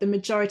all, but the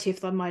majority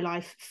of my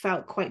life,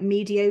 felt quite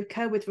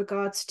mediocre with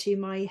regards to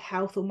my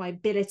health or my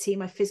ability,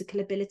 my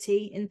physical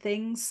ability in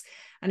things.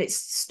 And it's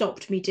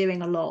stopped me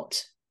doing a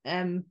lot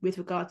with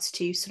regards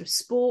to sort of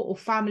sport or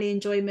family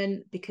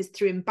enjoyment, because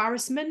through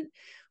embarrassment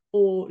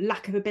or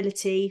lack of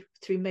ability,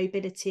 through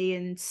mobility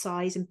and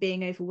size and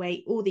being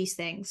overweight, all these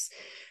things.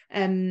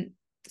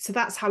 So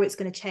that's how it's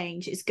going to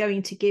change. It's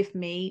going to give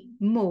me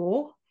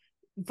more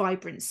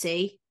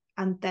vibrancy,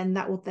 and then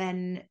that will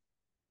then,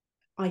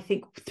 I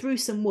think, through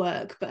some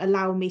work, but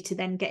allow me to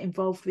then get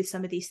involved with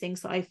some of these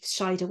things that I've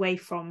shied away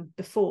from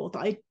before, that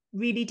I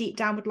really deep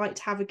down would like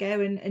to have a go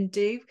and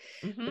do,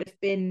 but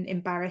have been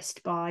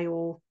embarrassed by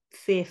or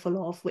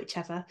fearful of,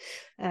 whichever.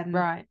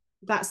 Right.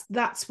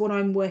 That's what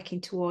I'm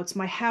working towards.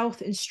 My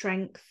health and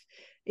strength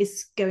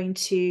is going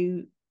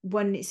to,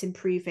 when it's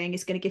improving,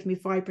 is going to give me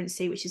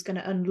vibrancy, which is going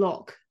to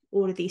unlock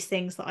all of these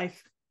things that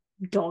I've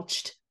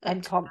dodged.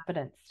 And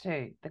confidence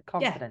too. The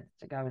confidence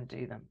to go and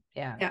do them.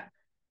 Yeah.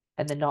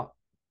 And they're not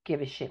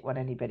give a shit what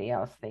anybody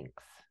else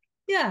thinks.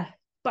 Yeah.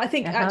 But I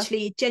think Uh-huh.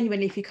 actually,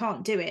 genuinely, if you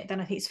can't do it,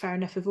 then I think it's fair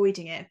enough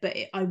avoiding it. But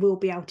I will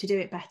be able to do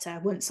it better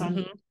once I'm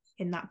Mm-hmm.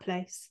 in that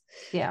place.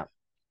 Yeah.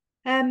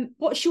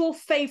 What's your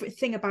favourite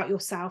thing about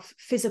yourself,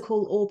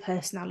 physical or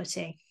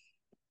personality?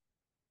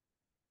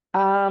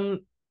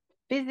 Um,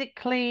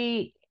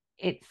 physically,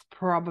 it's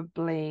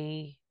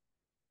probably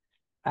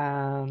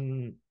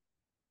that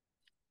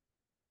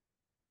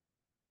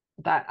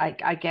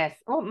I guess.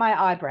 Oh,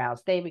 my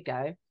eyebrows. There we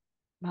go.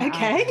 My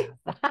Okay.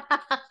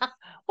 eyebrows.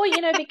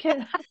 Well,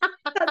 because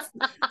That's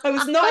I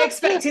was not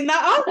expecting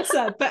that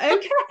answer, but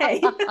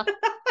okay.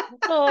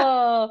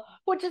 oh,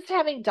 well, just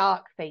having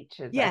dark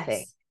features, I think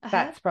Yes. Uh-huh.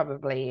 that's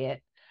probably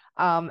it.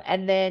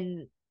 And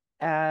then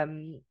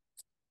um,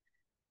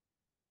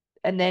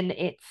 and then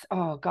it's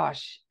oh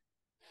gosh,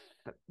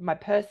 my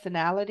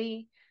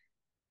personality.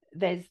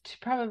 There's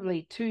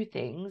probably two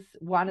things.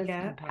 One is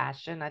Yeah.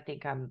 compassion. I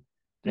think I'm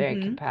very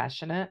Mm-hmm.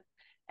 compassionate,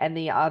 and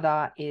the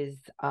other is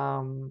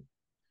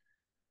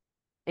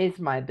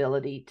my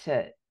ability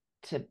to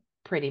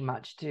pretty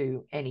much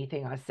do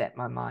anything I set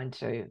my mind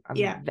to. I'm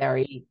Yeah.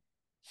 very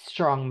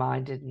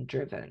strong-minded and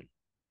driven.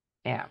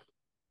 Yeah.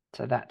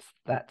 So that's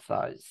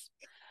those.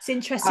 It's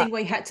interesting Uh, why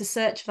you had to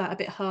search for that a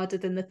bit harder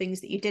than the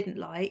things that you didn't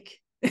like.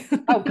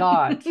 oh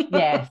God,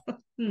 yes.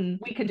 Hmm.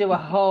 We could do a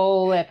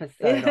whole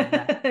episode on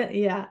that. Yeah,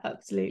 Yeah.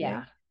 absolutely.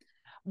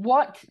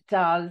 What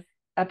does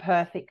a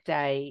perfect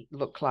day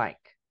look like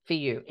for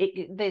you?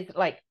 There's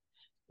like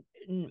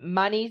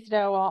money's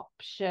no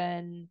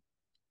option,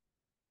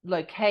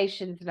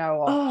 location's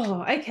no Oh,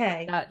 option.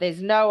 okay. No,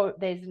 there's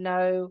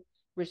no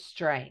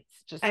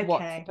restraints. Just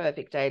what's a Okay.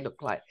 perfect day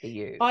look like for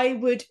you? I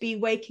would be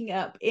waking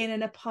up in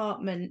an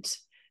apartment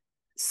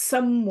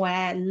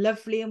somewhere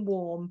lovely and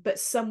warm, but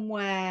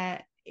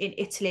somewhere in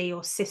Italy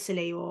or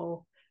Sicily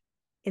or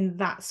in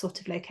that sort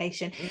of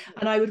location. And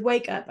Mm-hmm. I would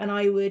wake up and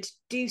I would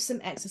do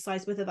some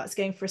exercise, whether that's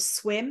going for a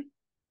swim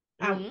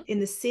out Mm-hmm. in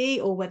the sea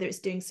or whether it's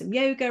doing some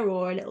yoga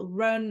or a little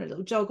run, a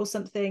little jog or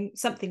something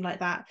like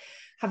that.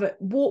 Have a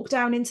walk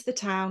down into the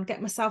town,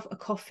 get myself a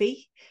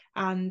coffee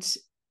and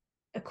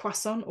a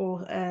croissant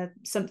or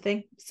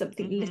something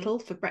Mm-hmm. little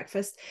for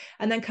breakfast,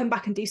 and then come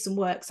back and do some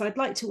work. So I'd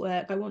like to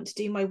work. I want to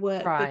do my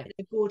work, but Right.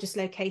 in a gorgeous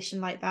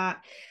location like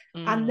that,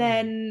 and Mm.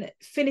 then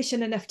finish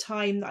in enough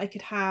time that I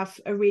could have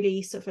a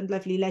really sort of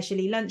lovely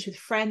leisurely lunch with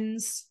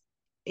friends.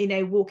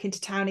 Walk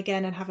into town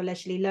again and have a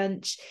leisurely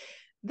lunch.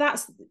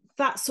 That's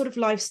that sort of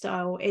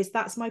lifestyle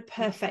that's my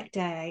Mm-hmm. perfect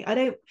day. I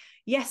don't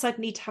Yes, I'd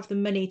need to have the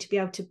money to be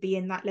able to be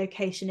in that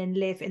location and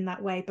live in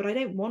that way, but I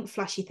don't want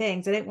flashy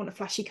things. I don't want a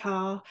flashy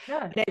car. No.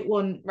 I don't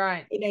want,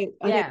 Right. I don't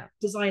Yeah.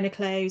 designer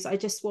clothes. I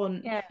just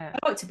want, Yeah. I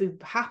like to be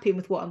happy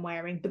with what I'm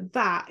wearing, but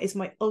that is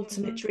my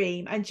ultimate Mm-hmm.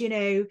 dream. And,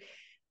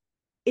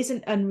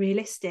 isn't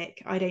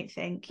unrealistic, I don't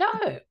think.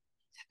 No,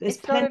 There's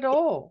it's not plenty at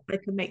all. I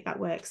can make that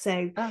work.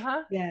 So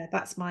Uh-huh. yeah,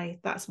 that's my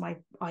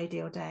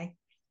ideal day.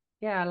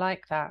 Yeah, I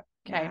like that.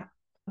 Yeah. Okay.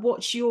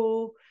 What's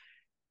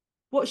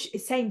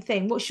same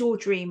thing? What's your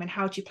dream and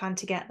how do you plan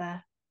to get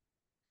there?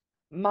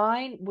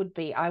 Mine would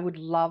be I would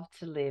love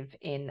to live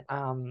in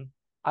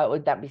I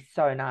would that'd be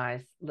so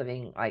nice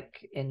living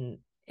like in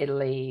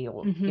Italy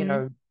or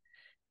Mm-hmm.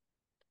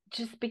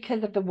 just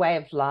because of the way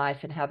of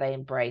life and how they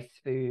embrace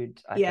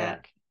food, I Yeah.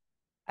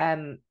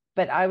 think.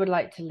 But I would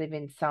like to live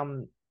in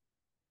some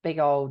big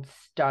old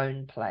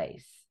stone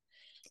place.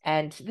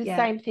 And the Yeah.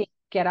 same thing,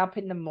 get up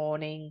in the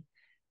morning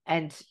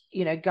and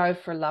go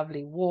for a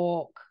lovely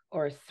walk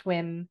or a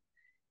swim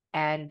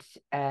and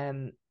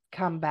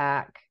come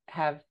back,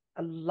 have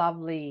a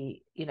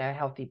lovely,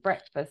 healthy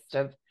breakfast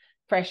of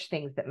fresh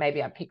things that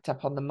maybe I picked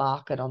up on the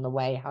market on the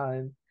way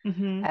home.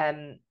 Mm-hmm.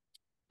 Um,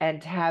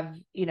 and have,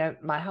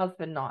 my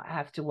husband not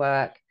have to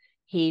work.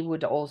 He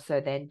would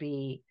also then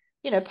be,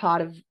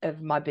 part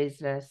of my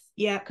business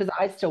Yeah. because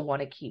I would still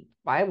want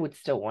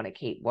to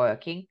keep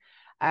working.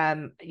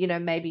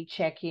 Maybe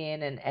check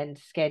in and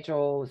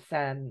schedule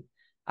some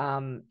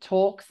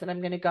talks that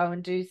I'm going to go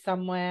and do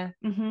somewhere,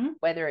 Mm-hmm.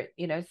 whether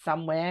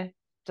somewhere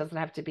doesn't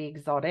have to be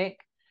exotic.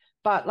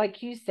 But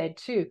like you said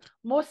too,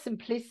 more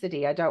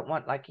simplicity. I don't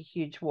want like a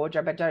huge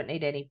wardrobe. I don't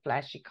need any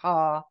flashy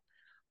car.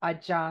 I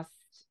just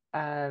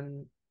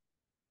um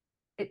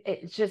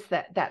it's just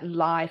that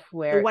life The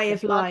where way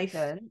of life.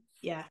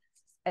 Yeah.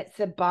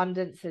 it's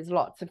abundance, there's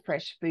lots of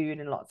fresh food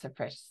and lots of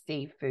fresh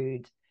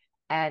seafood,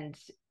 and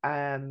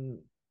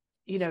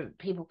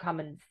people come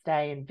and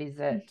stay and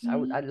visit.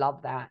 Mm-hmm. I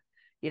love that,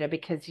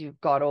 because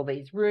you've got all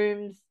these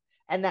rooms,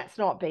 and that's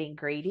not being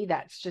greedy,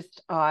 that's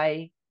just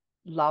I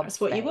love That's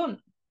what you space. want.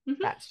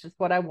 Mm-hmm. That's just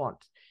what I want.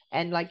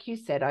 And like you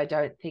said, I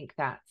don't think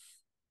that's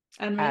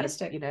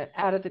Unrealistic.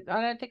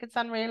 I don't think it's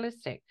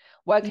unrealistic.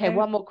 Well, okay, No.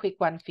 one more quick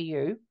one for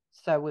you.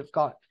 So we've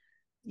got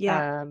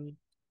Yeah. um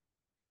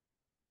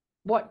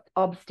what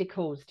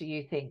obstacles do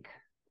you think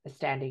are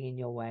standing in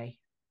your way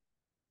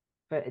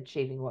for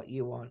achieving what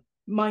you want?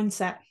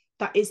 Mindset.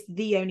 That is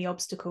the only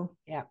obstacle.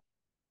 Yeah.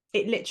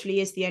 It literally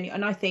is the only,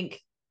 and I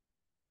think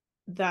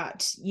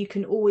that you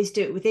can always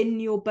do it within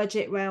your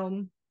budget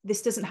realm.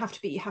 this doesn't have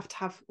to be, you have to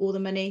have all the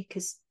money,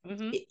 because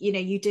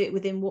you do it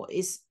within what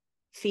is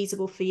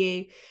feasible for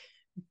you.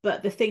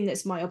 But the thing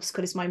that's my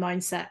obstacle is my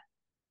mindset.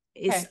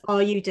 Is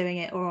Are you doing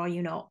it or are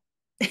you not?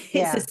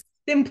 It's as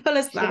simple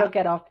as that. She'll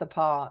get off the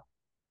pot.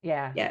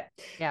 Yeah.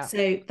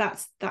 So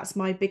that's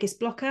my biggest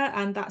blocker,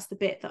 and that's the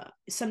bit that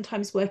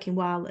sometimes working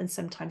well and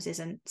sometimes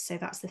isn't. So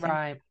that's the thing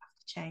I have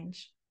to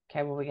change.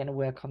 Okay, well, we're going to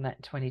work on that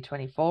in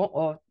 2024,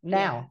 or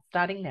now,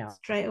 starting now.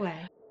 Straight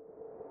away.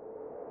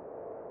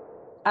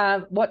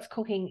 What's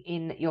cooking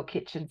in your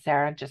kitchen,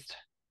 Sarah? Just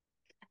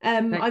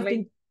I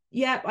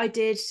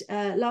did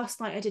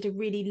last night. I did a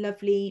really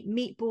lovely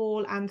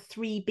meatball and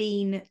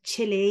 3-bean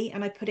chili,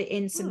 and I put it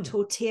in some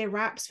tortilla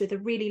wraps with a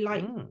really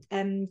light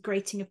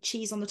grating of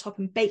cheese on the top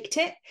and baked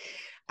it.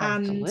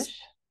 Sounds and delish.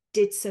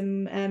 Did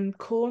some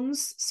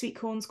sweet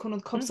corn on the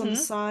cobs on the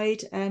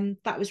side.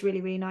 That was really,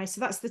 really nice.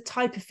 So that's the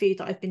type of food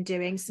that I've been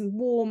doing. Some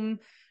warm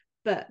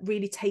but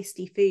really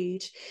tasty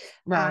food.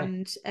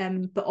 Right.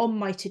 And but on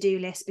my to-do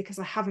list, because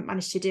I haven't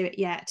managed to do it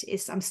yet,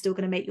 is I'm still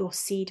going to make your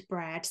seed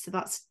bread. So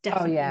that's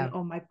definitely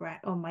on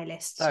my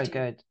list. So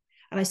good.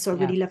 And I saw a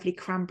really lovely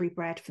cranberry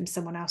bread from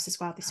someone else as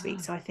well this week.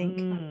 So I think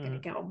I'm going to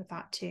get on with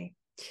that too.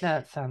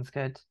 That sounds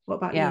good. What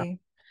about you?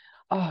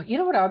 Oh, you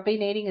know what I've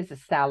been eating is a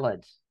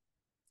salad.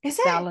 Is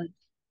salad?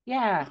 It?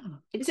 Yeah. Oh,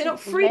 is it not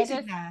fruity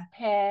there?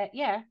 Pear,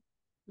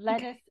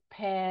 lettuce,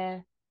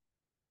 pear,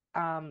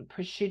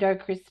 prosciutto,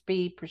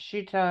 crispy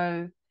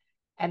prosciutto,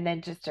 and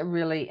then just a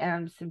really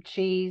some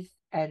cheese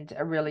and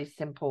a really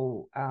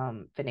simple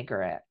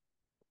vinaigrette.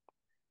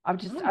 I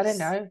don't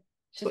know.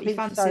 It's just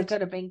been so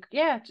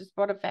good. Just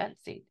what I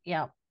fancied.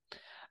 Yeah.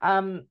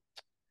 Do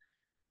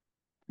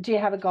you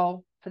have a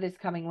goal for this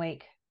coming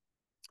week?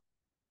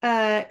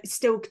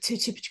 Still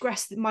to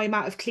progress my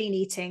amount of clean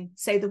eating.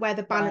 So where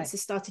the balance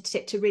has started to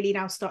tip, to really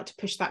now start to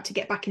push that, to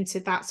get back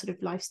into that sort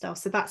of lifestyle.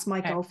 So that's my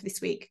goal for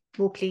this week.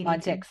 More clean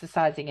Mine's eating.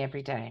 Exercising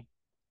every day.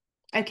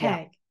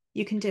 Okay,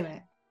 you can do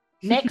it.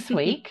 Next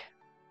week,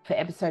 for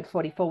episode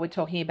 44, we're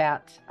talking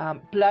about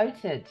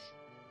bloated.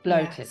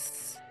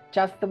 Yes.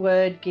 Just the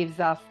word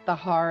gives us the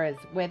horrors,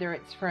 whether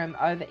it's from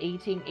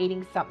overeating,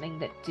 eating something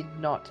that did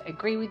not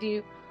agree with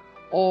you,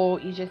 or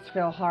you just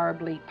feel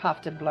horribly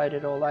puffed and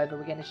bloated all over.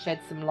 We're going to shed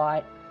some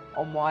light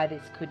on why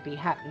this could be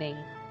happening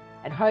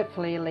and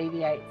hopefully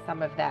alleviate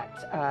some of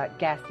that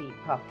gassy,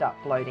 puffed up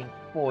bloating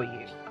for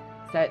you.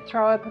 So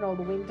throw open all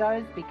the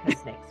windows,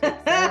 because next week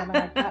Sarah and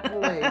I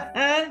cut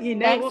loose.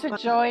 Thanks for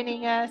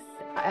joining us.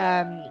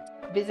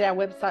 Visit our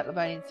website,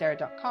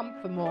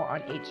 livoniansarah.com, for more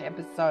on each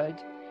episode,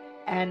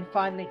 and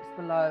find links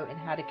below in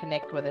how to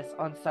connect with us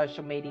on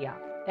social media.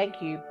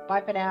 Thank you. Bye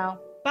for now.